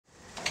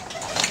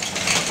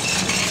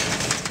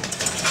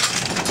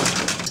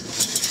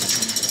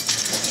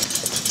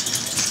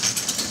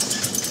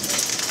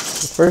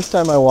First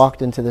time I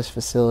walked into this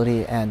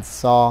facility and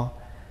saw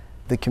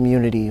the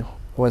community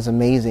was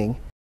amazing.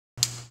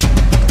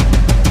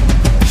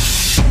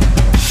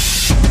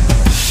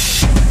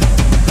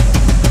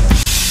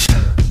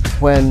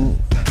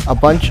 When a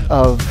bunch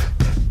of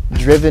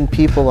driven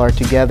people are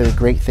together,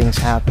 great things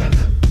happen.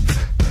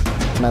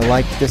 And I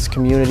like this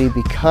community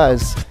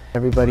because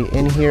everybody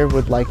in here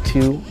would like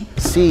to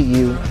see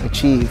you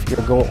achieve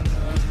your goal,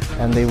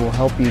 and they will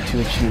help you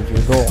to achieve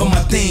your goal. For my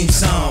theme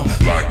song,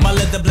 my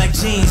leather black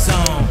jeans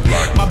on,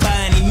 my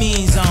by any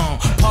means on,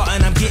 part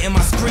and I'm getting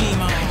my scream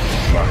on.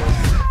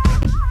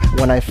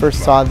 When I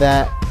first saw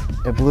that,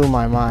 it blew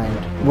my mind.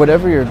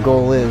 Whatever your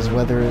goal is,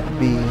 whether it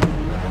be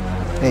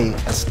a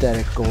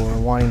aesthetic goal or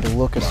wanting to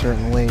look a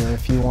certain way, or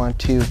if you want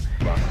to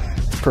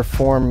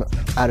perform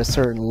at a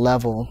certain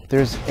level,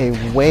 there's a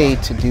way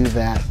to do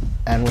that.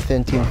 And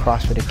within Team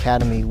CrossFit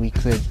Academy, we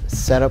could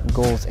set up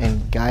goals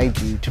and guide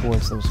you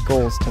towards those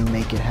goals to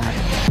make it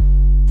happen.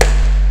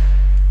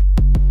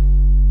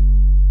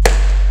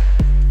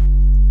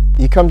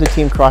 You come to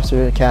Team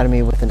CrossFit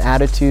Academy with an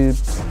attitude,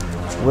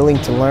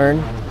 willing to learn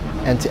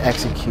and to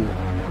execute.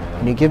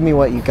 When you give me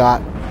what you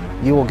got,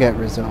 you will get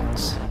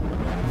results.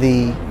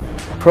 The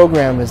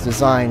program is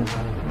designed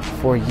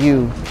for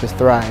you to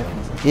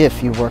thrive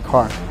if you work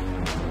hard.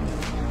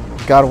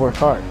 You gotta work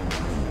hard.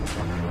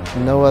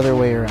 No other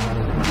way around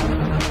it.